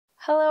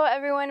Hello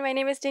everyone, my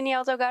name is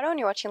Danielle Delgado and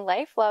you're watching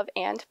Life, Love,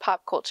 and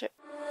Pop Culture.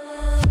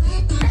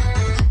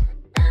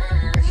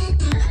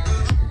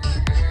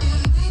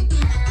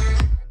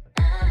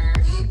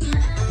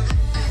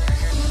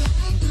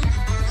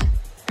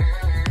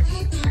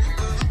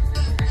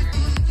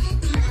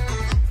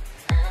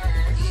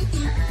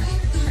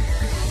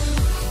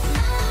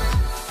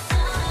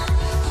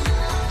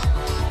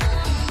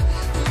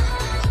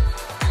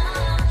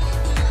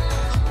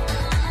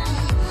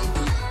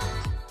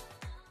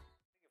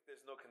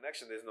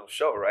 There's no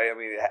show, right? I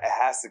mean,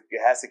 it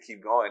has to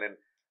keep going. And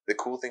the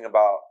cool thing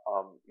about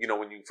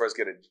when you first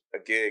get a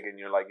gig and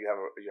you're like you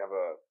have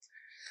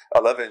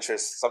a love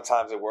interest,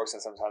 sometimes it works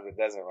and sometimes it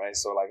doesn't, right?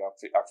 So like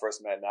I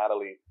first met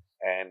Natalie,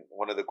 and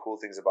one of the cool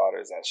things about her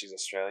is that she's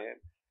Australian,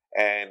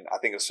 and I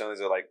think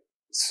Australians are like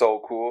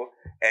so cool.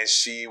 And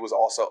she was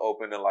also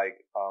open to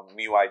like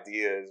new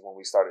ideas when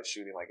we started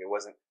shooting. Like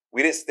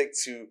we didn't stick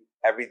to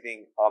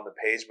everything on the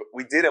page, but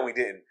we did and we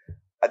didn't.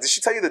 Did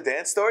she tell you the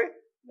dance story?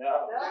 No.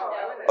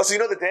 Oh, so you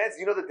know the dance?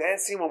 You know the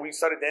dance scene when we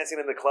started dancing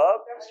in the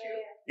club?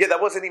 Yeah,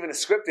 that wasn't even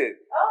scripted.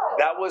 Oh.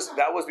 That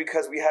was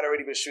because we had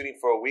already been shooting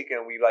for a week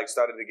and we like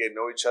started to get to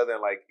know each other,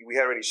 and like we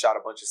had already shot a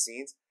bunch of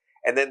scenes.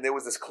 And then there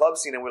was this club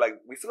scene and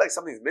we feel like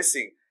something's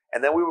missing.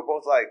 And then we were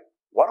both like,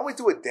 why don't we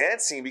do a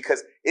dance scene?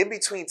 Because in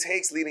between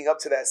takes leading up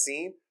to that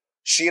scene,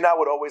 she and I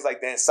would always like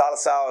dance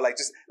salsa, or like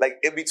just like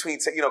in between,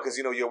 because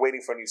you're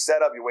waiting for a new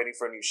setup, you're waiting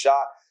for a new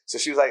shot. So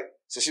she was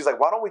like,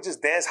 why don't we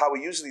just dance how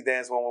we usually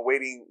dance when we're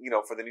waiting,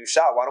 for the new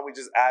shot? Why don't we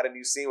just add a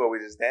new scene where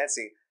we're just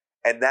dancing?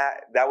 And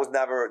that was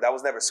never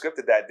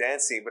scripted, that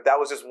dance scene. But that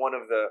was just one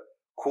of the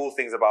cool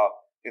things about,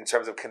 in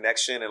terms of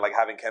connection and like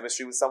having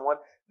chemistry with someone,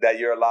 that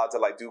you're allowed to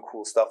like do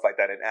cool stuff like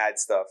that and add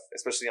stuff,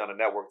 especially on a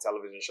network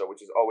television show,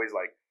 which is always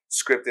like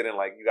scripted and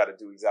like you got to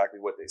do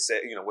exactly what they say,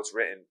 what's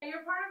written.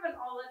 You're part of an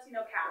all Latino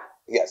cast.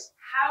 Yes.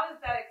 How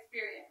is that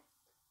experience?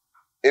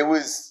 It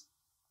was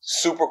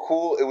super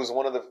cool. It was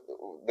one of the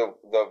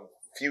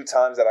few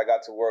times that I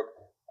got to work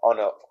on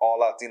a all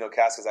Latino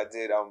cast, because I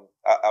did.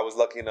 I was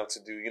lucky enough to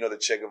do the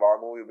Che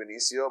Guevara movie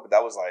Benicio, but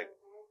that was like,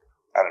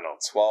 I don't know,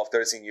 12,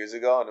 13 years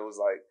ago, and it was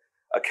like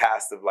a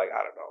cast of like,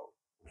 I don't know,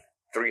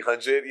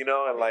 300,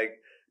 and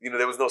like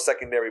there was no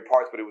secondary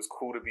parts, but it was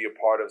cool to be a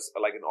part of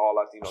like an all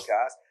Latino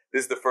cast.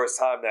 This is the first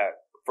time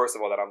that, first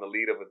of all, that I'm the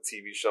lead of a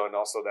TV show, and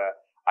also that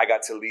I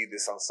got to lead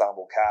this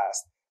ensemble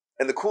cast.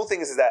 And the cool thing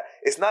is that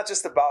it's not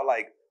just about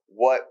like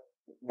what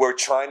we're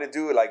trying to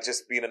do, like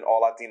just being an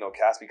all Latino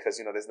cast, because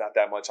there's not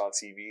that much on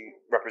TV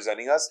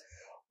representing us,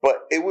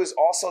 but it was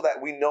also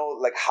that we know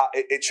like how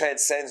it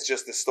transcends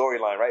just the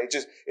storyline, right?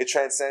 It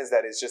transcends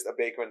that it's just a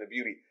baker and the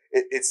beauty.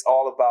 It's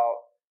all about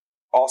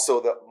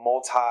also the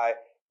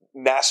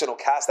multi-national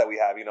cast that we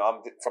have.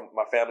 I'm from,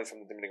 my family's from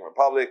the Dominican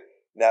Republic.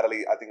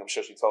 Natalie, I'm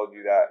sure she told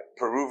you that,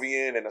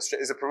 Peruvian and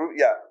Australia. Is it Peru?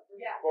 Yeah.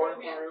 Yeah. Born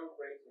in Peru,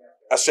 raised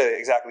in Australia,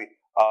 exactly.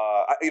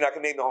 I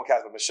can name the whole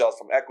cast, but Michelle's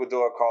from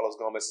Ecuador, Carlos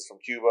Gomez is from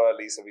Cuba,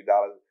 Lisa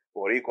Vidal is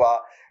Boricua,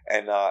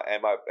 and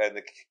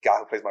the guy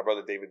who plays my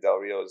brother David Del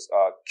Rio is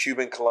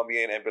Cuban,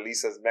 Colombian, and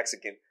Belisa's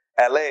Mexican.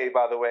 LA,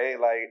 by the way,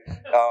 like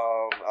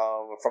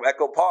from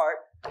Echo Park,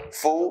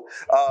 fool.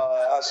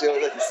 She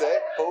always like to say,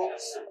 fool.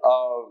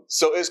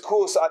 So it's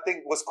cool. So I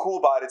think what's cool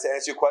about it, to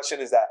answer your question,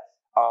 is that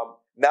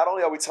not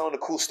only are we telling a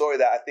cool story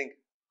that I think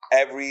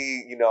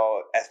every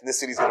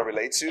ethnicity is going to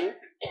relate to,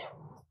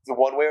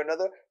 one way or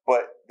another,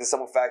 but the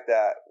simple fact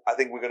that I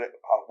think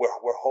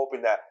we're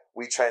hoping that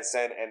we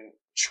transcend and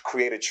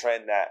create a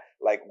trend that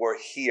like we're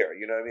here,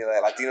 you know what I mean?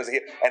 Like Latinos are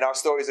here, and our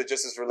stories are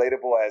just as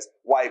relatable as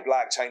white,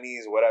 black,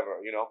 Chinese, whatever,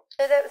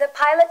 So the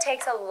pilot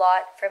takes a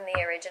lot from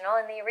the original,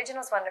 and the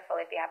original's wonderful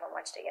if you haven't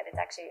watched it yet. I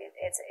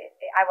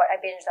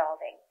binged the whole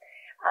thing.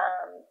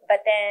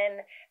 But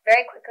then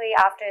very quickly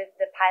after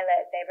the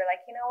pilot, they were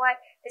like, you know what?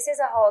 This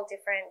is a whole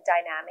different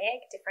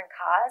dynamic, different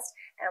cast,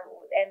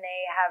 and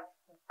they have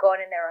gone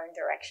in their own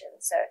direction.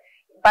 So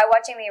by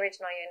watching the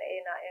original,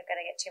 you're not going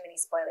to get too many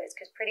spoilers,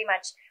 because pretty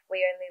much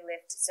we only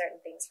lift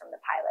certain things from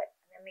the pilot,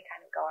 and then we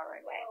kind of go our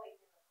own way.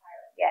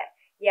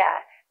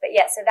 Yeah. But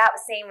yeah, so that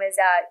scene was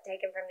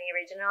taken from the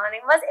original, and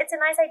it's a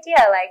nice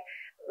idea,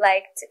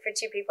 for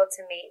two people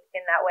to meet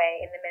in that way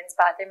in the men's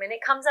bathroom. And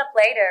it comes up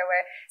later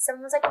where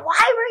someone was like,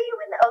 why were you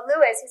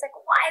Lewis, he's like,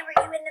 why were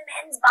you in the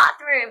men's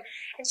bathroom?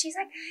 And she's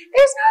like,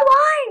 there's no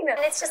line.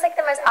 And it's just like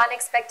the most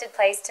unexpected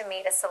place to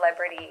meet a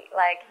celebrity,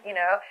 like,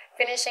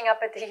 finishing up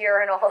at the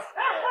urinal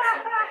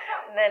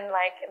and then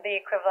like the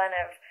equivalent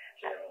of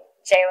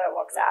J-Lo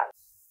walks out.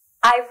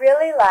 I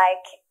really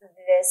like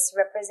this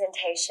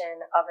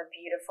representation of a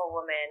beautiful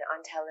woman on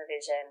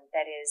television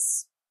that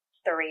is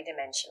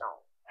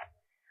three-dimensional.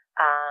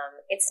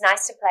 It's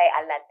nice to play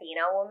a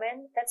Latina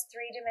woman that's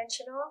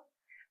three-dimensional.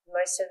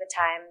 Most of the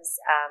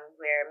times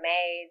we're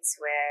maids,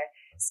 we're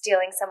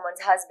stealing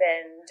someone's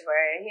husband,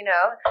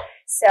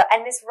 So,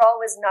 and this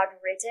role was not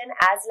written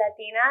as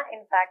Latina.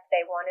 In fact,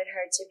 they wanted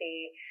her to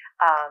be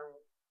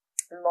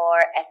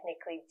more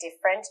ethnically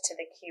different to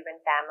the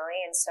Cuban family,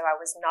 and so I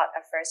was not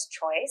a first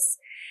choice.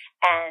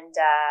 And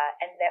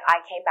then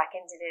I came back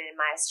and did it in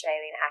my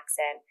Australian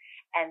accent,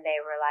 and they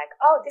were like,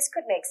 "Oh, this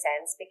could make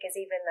sense," because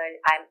even though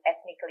I'm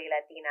ethnically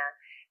Latina,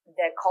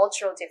 the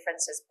cultural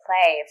differences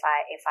play if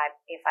I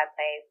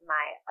play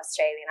my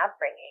Australian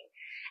upbringing.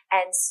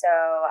 And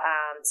so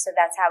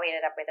that's how we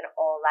ended up with an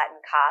all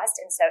Latin cast.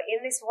 And so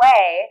in this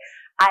way,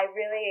 I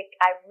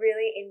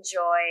really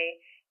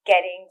enjoy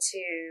getting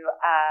to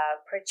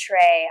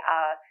portray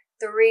a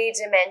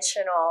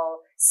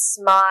three-dimensional,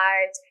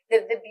 smart.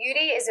 The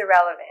beauty is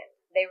irrelevant.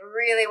 They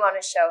really want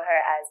to show her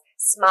as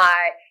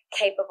smart,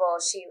 capable.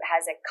 She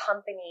has a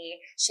company.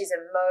 She's a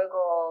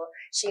mogul.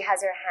 She has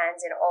her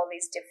hands in all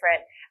these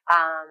different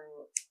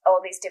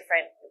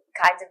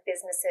kinds of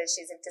businesses.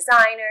 She's a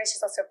designer. She's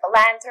also a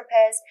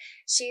philanthropist.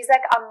 She's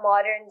like a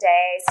modern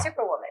day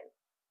superwoman.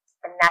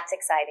 And that's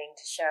exciting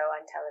to show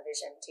on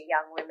television to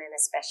young women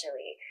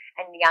especially,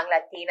 and young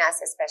Latinas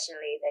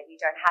especially, that you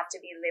don't have to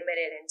be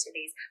limited into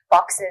these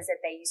boxes that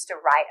they used to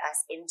write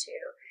us into.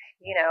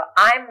 You know,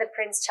 I'm the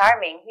Prince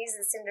Charming. He's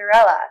the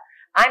Cinderella.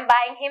 I'm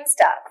buying him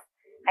stuff.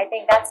 I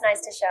think that's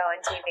nice to show on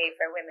TV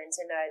for women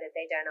to know that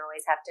they don't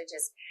always have to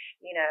just,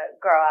 you know,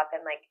 grow up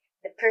and like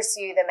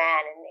pursue the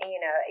man, and you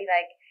know,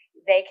 like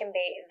they can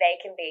be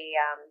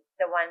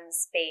the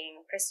ones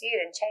being pursued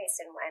and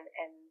chased and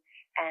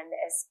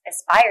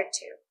aspired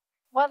to.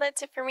 Well,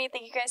 that's it for me.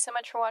 Thank you guys so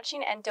much for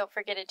watching, and don't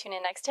forget to tune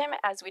in next time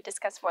as we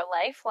discuss more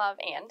life, love,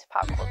 and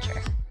pop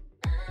culture.